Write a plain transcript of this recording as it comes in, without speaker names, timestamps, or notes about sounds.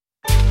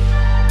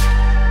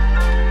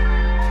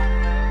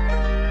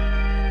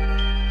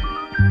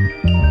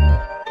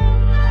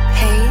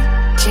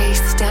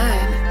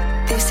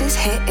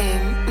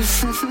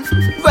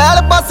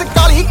रस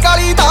काली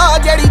काली दा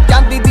जड़ी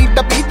चांदी दी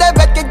डब्बी दे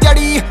विच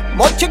जड़ी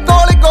मुछ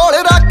गोल गोल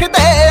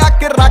रखदे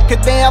अक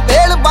रखदे आ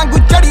वेल वांगू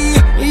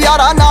चढ़ी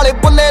यारां नाल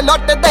बुल्ले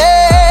लुटदे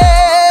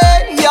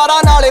यारां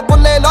नाल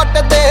बुल्ले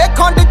लुटदे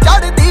खुंड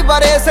चढ़दी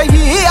वरे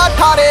सही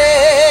अठारे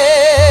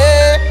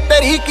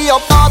तेरी की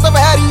औकात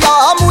वैरिया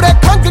मूरे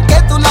खंग के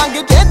तू लंघ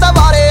जे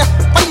दवारे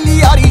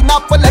पहली यारी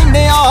नप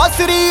लैने आ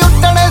सिरी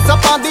उड्डणे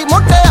सपां दी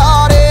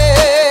मुटियारे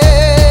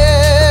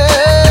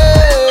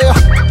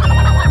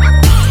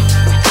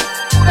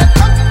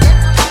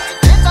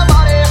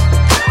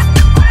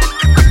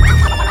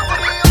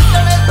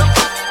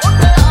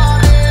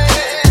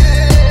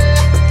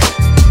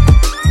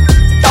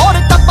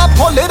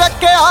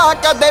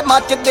कदे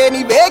मचदे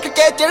नी वेख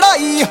के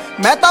चढ़ाई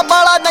मैं तां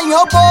बाला नहीं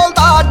हो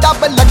बोलदा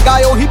डब लगा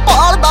ओही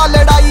पालदा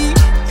लड़ाई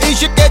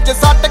इश्के च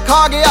सट खा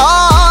गया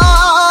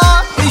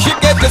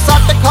इश्के च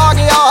सट खा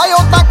गया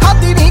ओ तां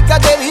खादी नहीं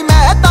कदे भी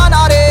मैं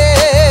ताना रे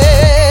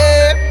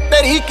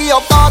तेरी की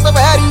औकात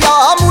वैरिया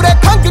मूरे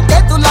खंग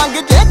के तू लंघ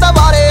जे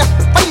दवारे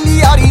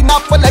पहली यारी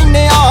नप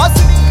लैने आ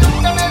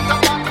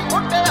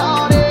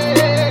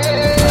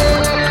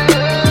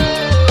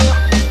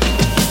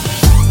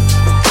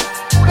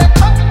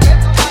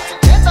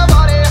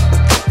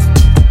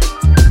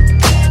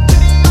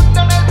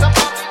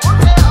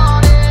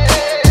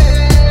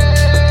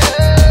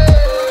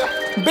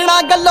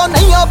गल्लों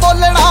नहीं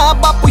बोलना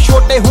बापू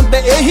छोटे हुंदे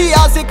यही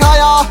आ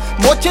सिखाया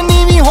मुछ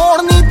नीवी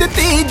होण नहीं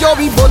दित्ती जो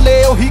भी बोले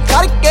ओही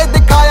करके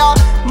दिखाया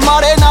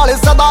माड़े नाल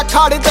सदा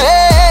खड़ दे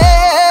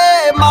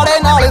माड़े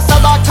नाल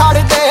सदा खड़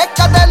दे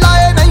कदे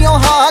लाए नहीं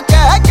हाँ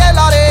कह के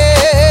लारे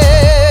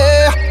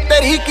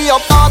तेरी की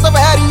औकात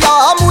वैरिया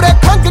मूरे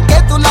खंग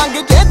के तू लंघ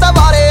जे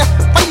दवारे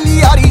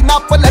पहली यारी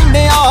नप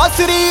लैने आ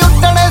सिरी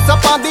उड्डणे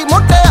सपां दी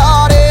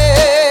मुटियारे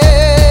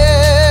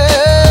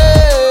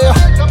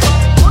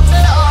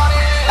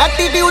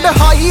एटीट्यूड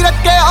हाई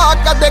रखिया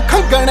कदे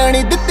खंगण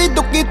नहीं दित्ती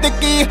दुक्की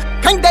तिक्की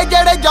खंदे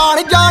जेड़े जान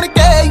जान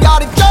के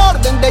यार झाड़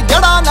दिंदे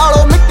जड़ा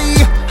नालों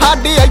मिट्टी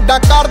हाडी ऐडा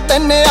कर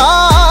दिन्ने आ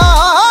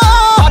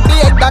हाडी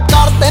ऐडा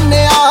कर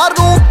दिन्ने आ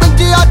रूप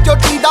पिंजिया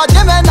चोटी दा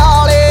जिवें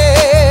नाले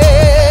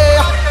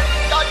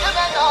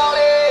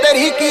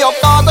तेरी की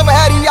औकात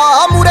वैरिया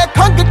मूरे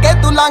खंग के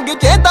तू लंघ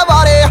जे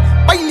दवारे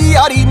पहली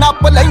यारी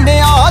नप लैने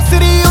आ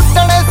सिरी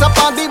उड्डणे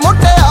सपां दी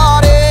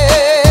मुटियारे